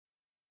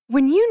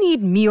When you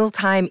need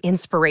mealtime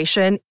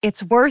inspiration,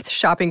 it's worth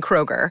shopping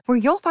Kroger, where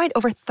you'll find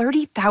over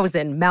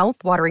 30,000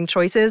 mouth-watering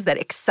choices that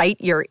excite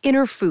your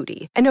inner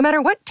foodie. And no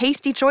matter what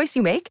tasty choice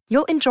you make,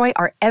 you'll enjoy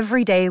our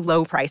everyday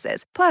low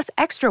prices, plus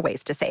extra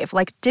ways to save,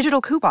 like digital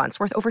coupons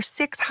worth over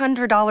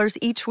 $600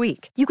 each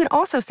week. You can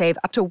also save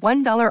up to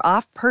 $1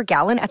 off per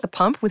gallon at the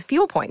pump with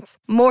fuel points.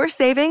 More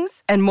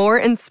savings and more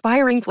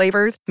inspiring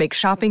flavors make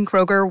shopping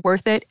Kroger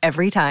worth it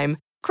every time.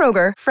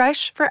 Kroger,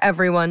 fresh for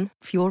everyone.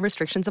 Fuel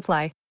restrictions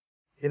apply.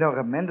 You know,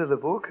 Mendele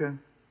Vorke,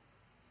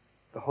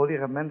 the holy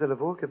Mendele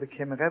Vorke,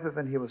 became a Rebbe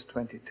when he was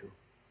 22.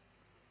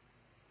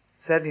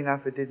 Sadly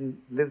enough, he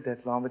didn't live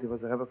that long, but he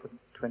was a Rebbe for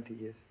 20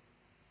 years.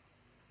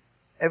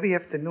 Every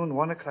afternoon,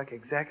 1 o'clock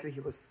exactly, he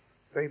was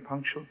very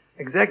punctual.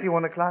 Exactly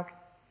 1 o'clock,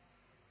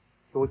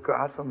 he would go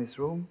out from his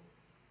room,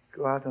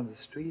 go out on the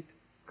street,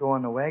 go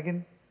on a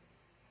wagon,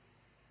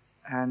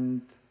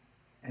 and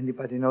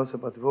anybody knows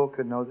about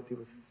Vorke know that he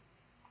was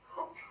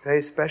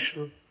very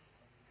special.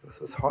 He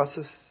was with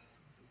horses,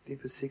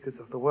 deepest secrets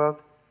of the world,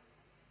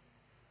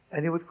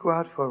 and he would go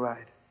out for a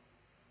ride.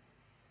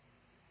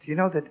 Do you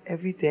know that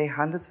every day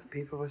hundreds of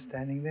people were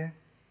standing there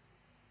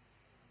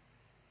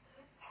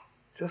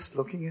just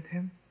looking at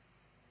him?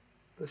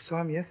 They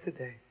saw him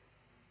yesterday.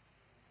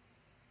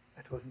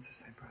 That wasn't the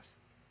same person.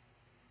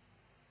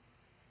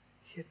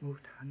 He had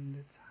moved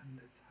hundreds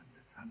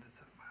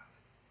of miles.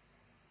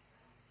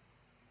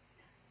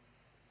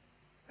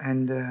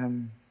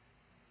 And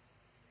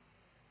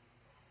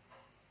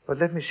but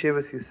let me share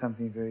with you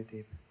something very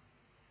deep.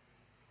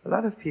 A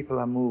lot of people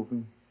are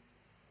moving.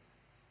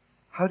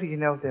 How do you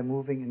know if they're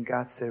moving in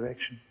God's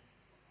direction?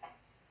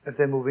 If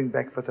they're moving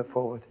backward or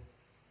forward?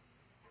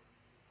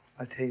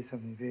 I'll tell you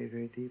something very,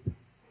 very deep.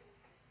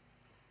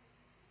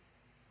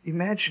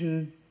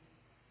 Imagine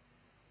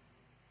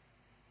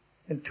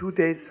in 2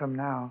 days from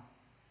now,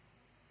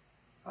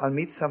 I'll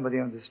meet somebody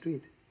on the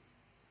street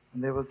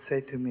and they will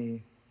say to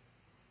me,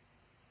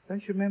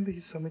 "Don't you remember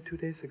you saw me 2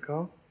 days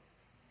ago?"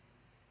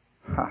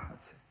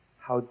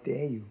 How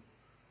dare you?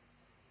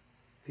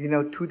 Do you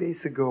know 2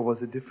 days ago I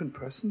was a different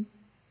person?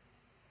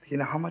 Do you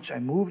know how much I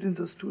moved in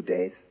those 2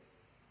 days?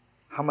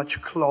 How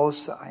much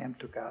closer I am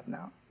to God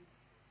now?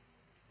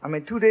 I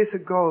mean, 2 days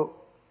ago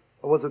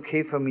it was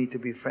okay for me to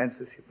be friends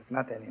with you, but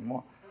not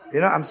anymore.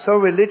 You know, I'm so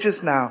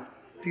religious now.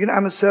 Do you know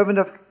I'm a servant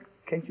of...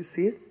 Can't you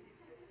see it?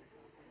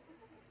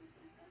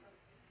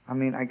 I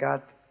mean, I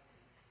don't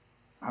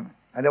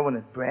want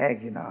to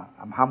brag, you know.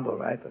 I'm humble,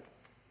 right? But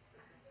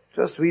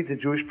just read the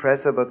Jewish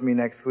press about me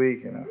next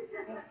week, you know.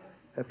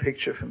 A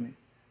picture for me.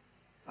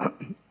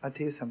 I'll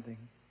tell you something.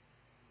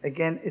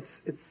 Again, it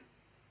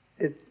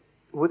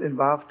would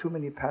involve too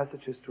many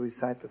passages to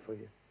recite before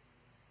you.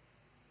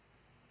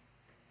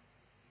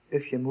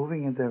 If you're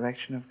moving in the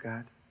direction of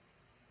God,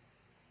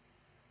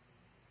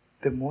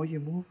 the more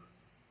you move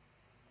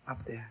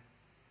up there,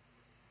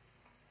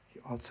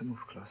 you also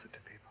move closer to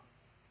people.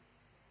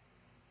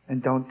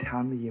 And don't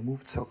tell me you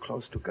moved so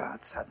close to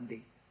God,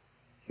 suddenly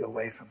you're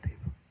away from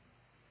people.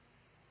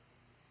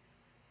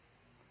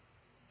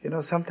 You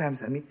know,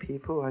 sometimes I meet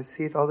people, I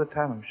see it all the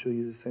time, I'm sure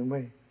you're the same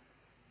way.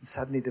 And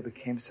suddenly they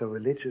became so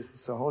religious and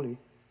so holy,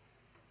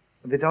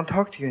 and they don't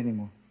talk to you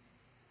anymore.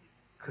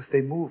 Because they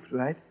moved,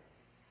 right?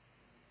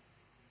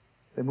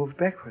 They moved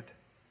backward.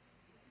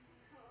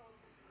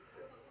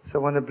 So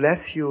I want to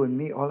bless you and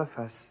me, all of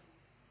us.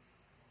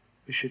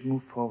 We should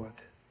move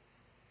forward.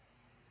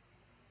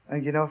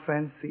 And you know,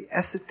 friends, the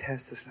acid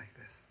test is like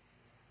this.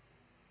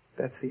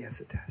 That's the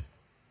acid test.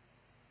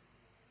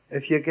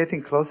 If you're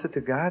getting closer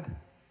to God,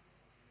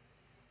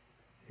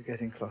 you're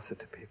getting closer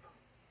to people.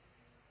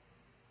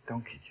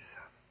 Don't kid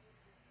yourself.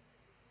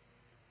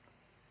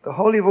 The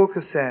Holy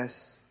Vorke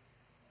says,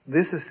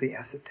 this is the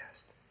acid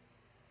test.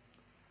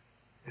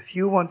 If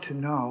you want to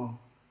know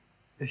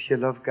if you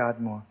love God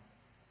more,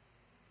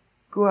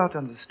 go out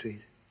on the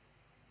street.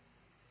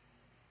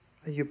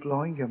 Are you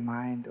blowing your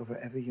mind over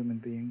every human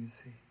being you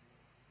see?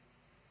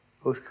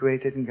 Who's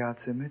created in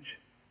God's image?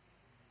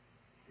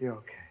 You're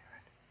okay,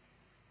 right?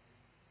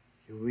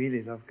 You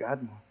really love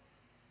God more.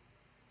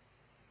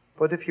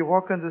 But if you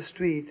walk on the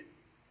street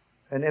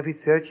and every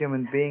third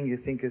human being you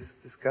think is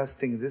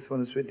disgusting, this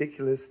one is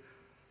ridiculous,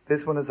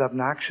 this one is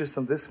obnoxious,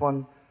 and this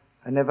one,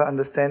 I never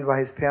understand why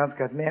his parents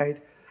got married.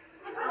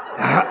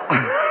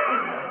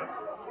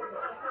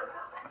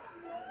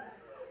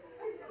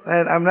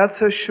 And I'm not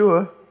so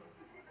sure.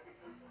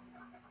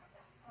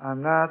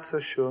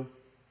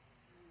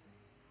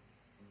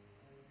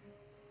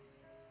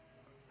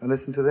 Now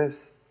listen to this.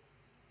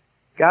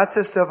 God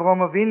says to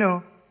Avraham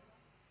Avinu,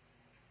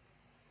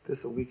 this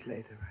is a week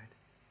later, right?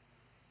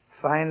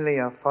 Finally,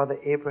 our father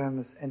Abraham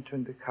is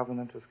entering the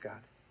covenant with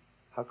God.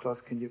 How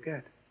close can you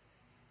get?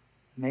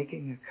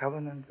 Making a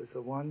covenant with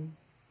the one,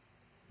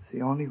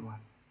 the only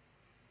one,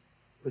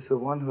 with the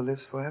one who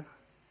lives forever.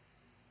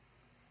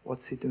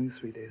 What's he doing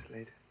 3 days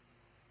later?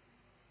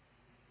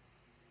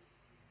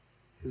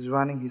 He's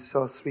running, he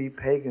saw 3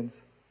 pagans,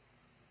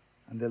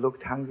 and they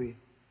looked hungry.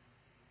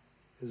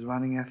 He's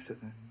running after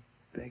them,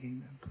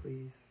 begging them,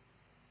 please,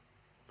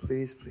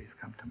 please, please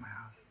come to my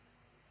house.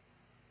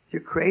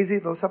 You're crazy?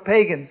 Those are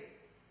pagans.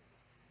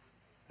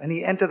 And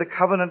he entered the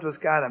covenant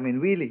with God. I mean,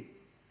 really.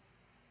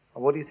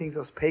 Or what do you think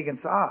those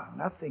pagans are?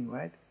 Nothing,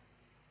 right?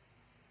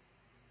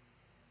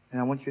 And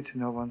I want you to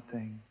know one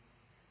thing.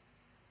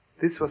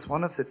 This was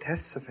one of the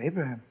tests of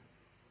Abraham.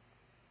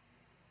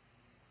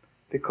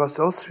 Because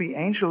those 3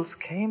 angels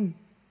came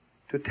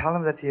to tell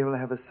him that he will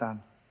have a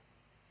son.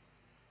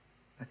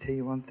 I tell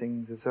you one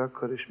thing, the Zohar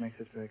Kodesh makes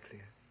it very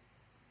clear.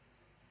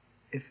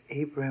 If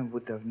Abraham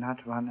would have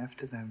not run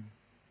after them,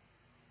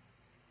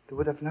 they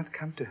would have not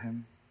come to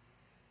him.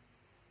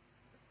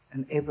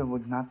 And Abraham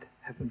would not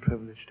have been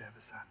privileged to have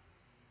a son.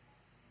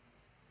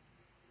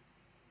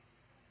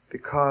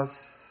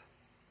 Because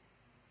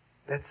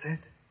that's it.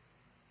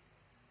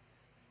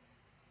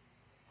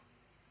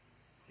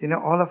 You know,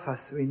 all of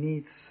us, we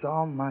need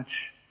so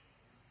much.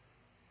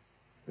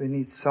 We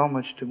need so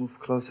much to move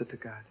closer to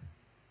God,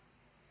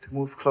 to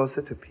move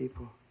closer to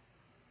people.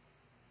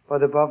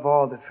 But above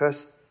all, the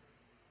first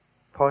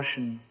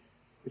portion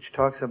which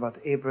talks about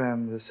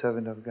Abraham, the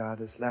servant of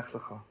God, is Lech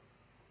Lecha.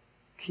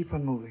 Keep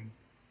on moving.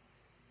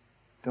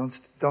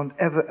 Don't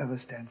ever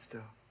stand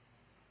still.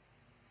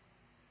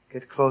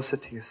 Get closer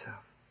to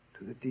yourself,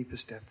 to the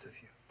deepest depths of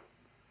you.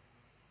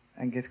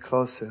 And get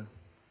closer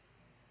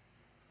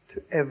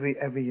to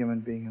every human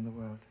being in the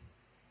world.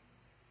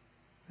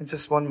 And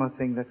just one more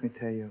thing, let me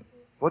tell you.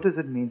 What does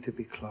it mean to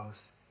be close?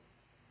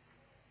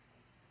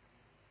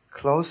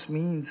 Close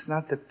means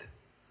not that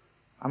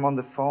I'm on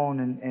the phone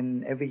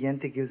and every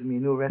yente gives me a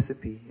new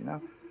recipe, you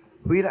know.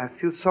 Really, I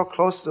feel so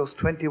close to those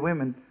 20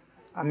 women.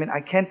 I mean,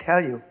 I can't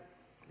tell you.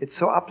 It's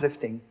so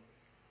uplifting.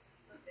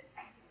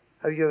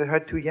 Have you ever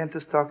heard 2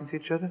 yentas talking to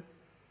each other?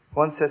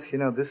 One says, you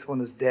know, this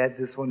one is dead,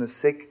 this one is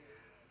sick.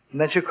 And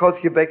then she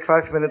calls you back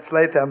 5 minutes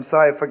later. I'm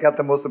sorry, I forgot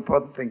the most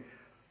important thing.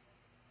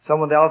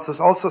 Someone else is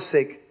also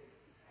sick.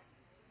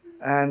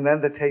 And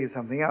then they tell you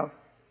something else.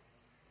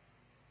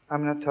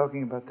 I'm not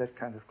talking about that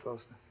kind of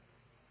closeness.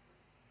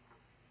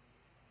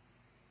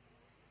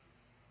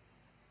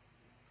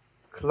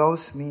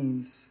 Close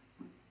means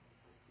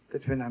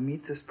that when I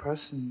meet this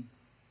person,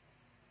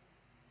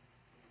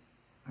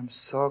 I'm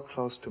so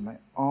close to my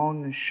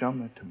own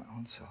neshama, to my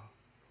own soul.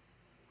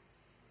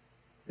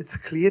 It's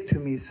clear to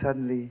me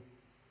suddenly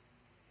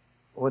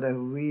what I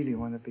really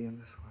want to be in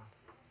this world.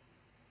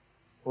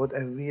 What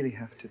I really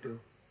have to do.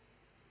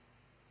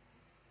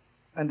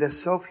 And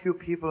there's so few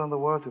people in the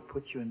world who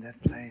put you in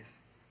that place.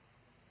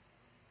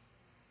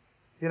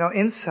 You know,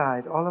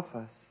 inside, all of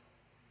us,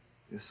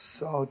 is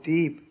so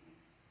deep.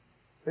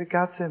 We're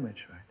God's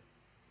image, right?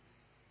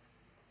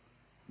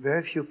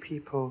 Very few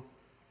people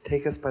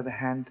take us by the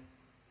hand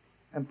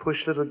and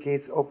push little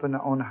gates open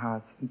our own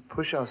hearts and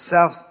push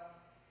ourselves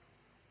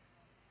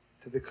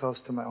to be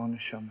close to my own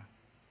neshama.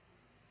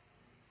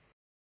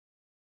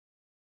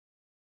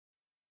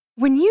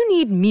 When you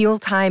need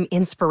mealtime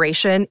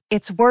inspiration,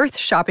 it's worth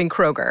shopping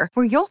Kroger,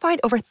 where you'll find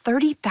over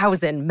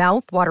 30,000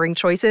 mouth-watering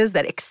choices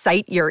that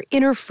excite your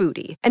inner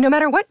foodie. And no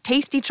matter what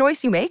tasty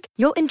choice you make,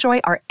 you'll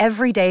enjoy our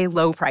everyday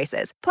low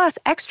prices, plus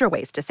extra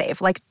ways to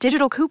save, like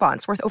digital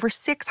coupons worth over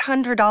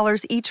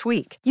 $600 each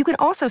week. You can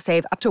also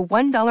save up to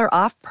 $1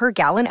 off per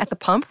gallon at the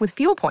pump with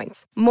fuel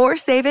points. More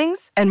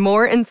savings and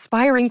more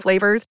inspiring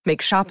flavors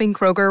make shopping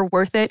Kroger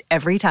worth it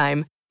every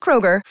time.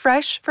 Kroger,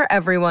 fresh for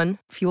everyone.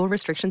 Fuel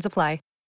restrictions apply.